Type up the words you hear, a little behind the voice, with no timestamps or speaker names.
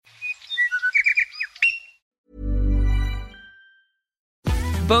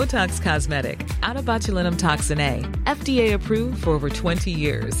Botox Cosmetic, out of botulinum toxin A, FDA approved for over 20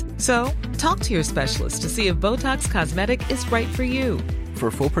 years. So, talk to your specialist to see if Botox Cosmetic is right for you. For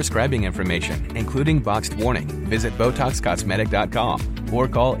full prescribing information, including boxed warning, visit BotoxCosmetic.com or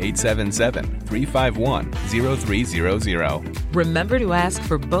call 877-351-0300. Remember to ask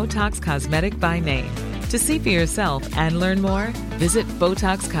for Botox Cosmetic by name. To see for yourself and learn more, visit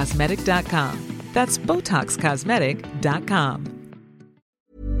BotoxCosmetic.com. That's BotoxCosmetic.com.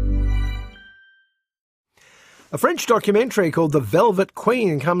 A French documentary called The Velvet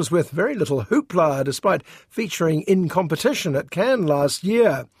Queen comes with very little hoopla despite featuring in competition at Cannes last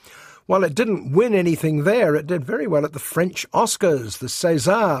year. While it didn't win anything there, it did very well at the French Oscars, the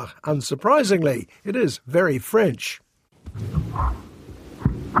César. Unsurprisingly, it is very French.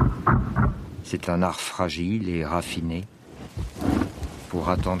 C'est un art fragile et raffiné pour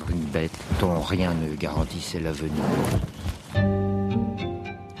attendre une bête dont rien ne garantissait l'avenir.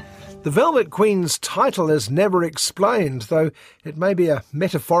 The Velvet Queen's title is never explained, though it may be a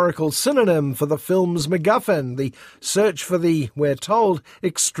metaphorical synonym for the film's MacGuffin, the search for the, we're told,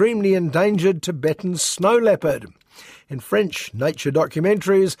 extremely endangered Tibetan snow leopard. In French nature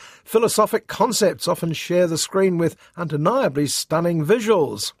documentaries, philosophic concepts often share the screen with undeniably stunning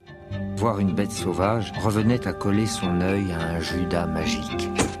visuals. Voir une bête sauvage revenait à coller son œil à un Judas magique.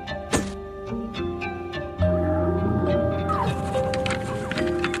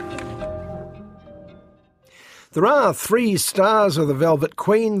 There are 3 stars of the Velvet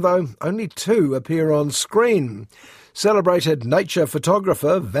Queen, though only 2 appear on screen. Celebrated nature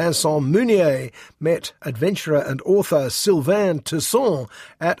photographer Vincent Munier met adventurer and author Sylvain Tesson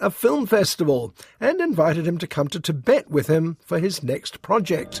at a film festival and invited him to come to Tibet with him for his next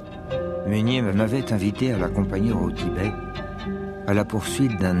project. Munier m'avait invité à l'accompagner au Tibet, à la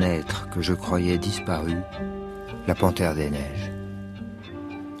poursuite d'un être que je croyais disparu, la panthère des neiges.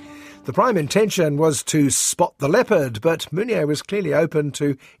 The prime intention was to spot the leopard, but Munier was clearly open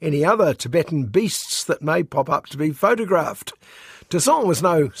to any other Tibetan beasts that may pop up to be photographed. Tesson was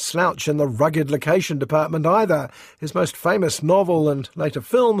no slouch in the rugged location department either. His most famous novel and later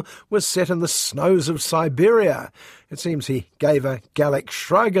film was set in the snows of Siberia. It seems he gave a Gallic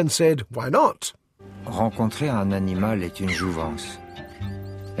shrug and said, why not? Rencontrer un animal est une jouvence.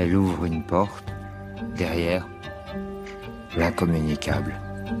 Elle ouvre une porte, derrière, l'incommunicable.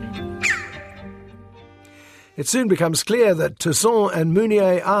 It soon becomes clear that Tesson and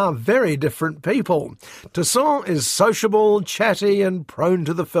Munier are very different people. Tesson is sociable, chatty and prone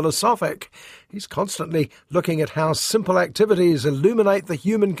to the philosophic. He's constantly looking at how simple activities illuminate the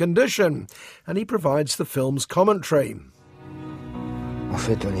human condition, and he provides the film's commentary. En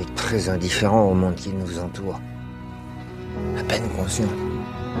fait, on est très indifférent au monde qui nous entoure. À peine conscient.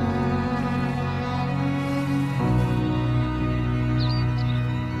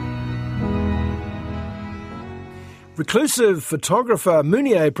 Reclusive photographer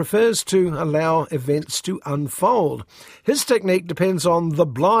Munier prefers to allow events to unfold. His technique depends on the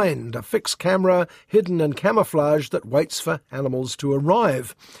blind, a fixed camera hidden in camouflage that waits for animals to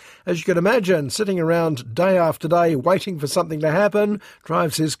arrive. As you can imagine, sitting around day after day waiting for something to happen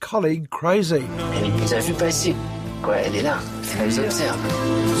drives his colleague crazy. Elle nous a vu passer. Quoi, elle est là. Elle nous observe.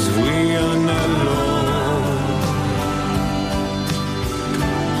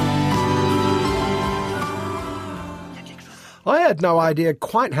 I had no idea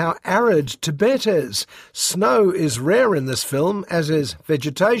quite how arid Tibet is. Snow is rare in this film, as is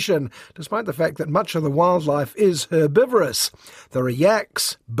vegetation, despite the fact that much of the wildlife is herbivorous. There are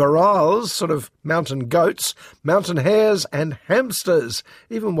yaks, barals, sort of mountain goats, mountain hares and hamsters,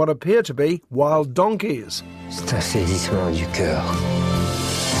 even what appear to be wild donkeys. C'est un saisissement du cœur.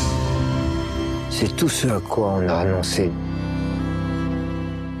 C'est tout ce à quoi on a renoncé.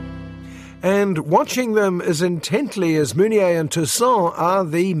 And watching them as intently as Munier and Tesson are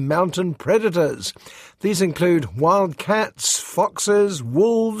the mountain predators. These include wild cats, foxes,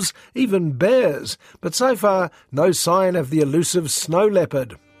 wolves, even bears, but so far no sign of the elusive snow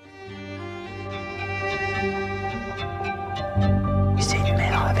leopard. C'est une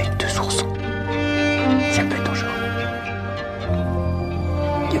mère avec 2 oursons. Ça peut être dangereux.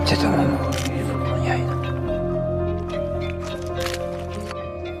 Il y a peut-être un moment où il faut qu'on y aille.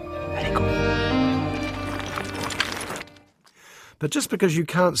 Allez, go. But just because you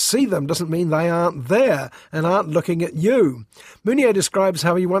can't see them doesn't mean they aren't there and aren't looking at you. Munier describes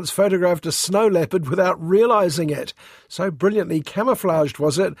how he once photographed a snow leopard without realising it. So brilliantly camouflaged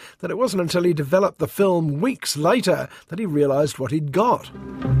was it that it wasn't until he developed the film weeks later that he realised what he'd got.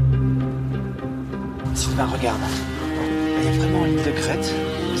 Sylvain, regarde. Elle est vraiment une île de crête.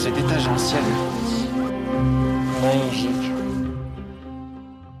 Elle se détache dans le ciel. Magnifique.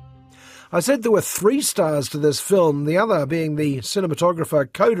 I said there were 3 stars to this film, the other being the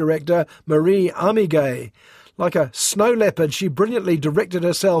cinematographer co-director Marie Amiguet. Like a snow leopard, she brilliantly directed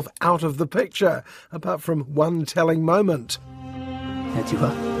herself out of the picture, apart from one telling moment. Là, tu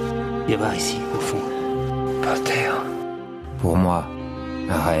vois, il y a barre ici, au fond. Par terre. Pour moi,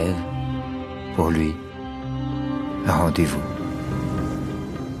 un rêve. Pour lui, un rendez-vous.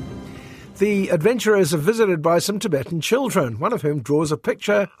 The adventurers are visited by some Tibetan children, one of whom draws a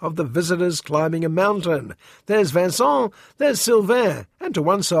picture of the visitors climbing a mountain. There's Vincent, there's Sylvain, and to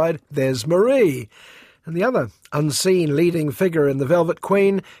one side there's Marie. And the other unseen leading figure in The Velvet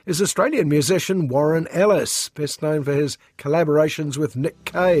Queen is Australian musician Warren Ellis, best known for his collaborations with Nick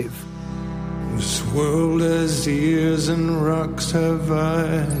Cave. This world has ears and rocks have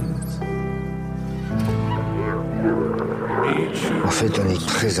eyes. En fait, on est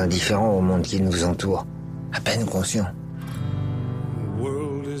très indifférent au monde qui nous entoure, à peine conscient.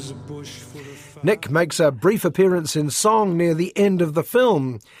 Nick makes a brief appearance in song near the end of the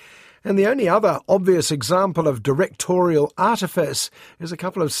film. And the only other obvious example of directorial artifice is a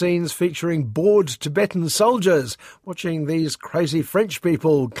couple of scenes featuring bored Tibetan soldiers watching these crazy French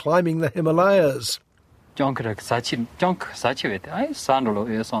people climbing the Himalayas.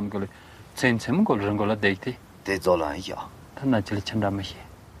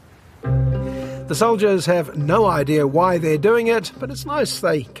 The soldiers have no idea why they're doing it, but it's nice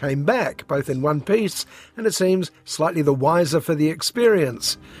they came back, both in one piece, and it seems slightly the wiser for the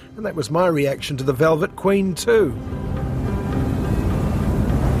experience. And that was my reaction to The Velvet Queen too.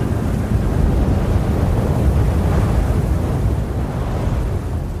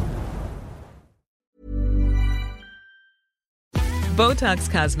 Botox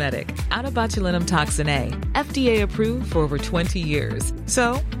Cosmetic, out of botulinum toxin A, FDA approved for over 20 years.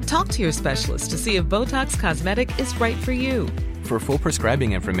 So, talk to your specialist to see if Botox Cosmetic is right for you. For full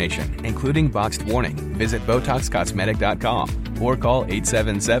prescribing information, including boxed warning, visit BotoxCosmetic.com or call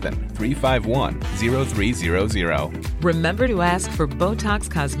 877-351-0300. Remember to ask for Botox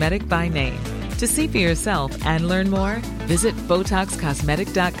Cosmetic by name. To see for yourself and learn more, visit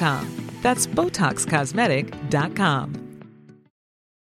BotoxCosmetic.com. That's BotoxCosmetic.com.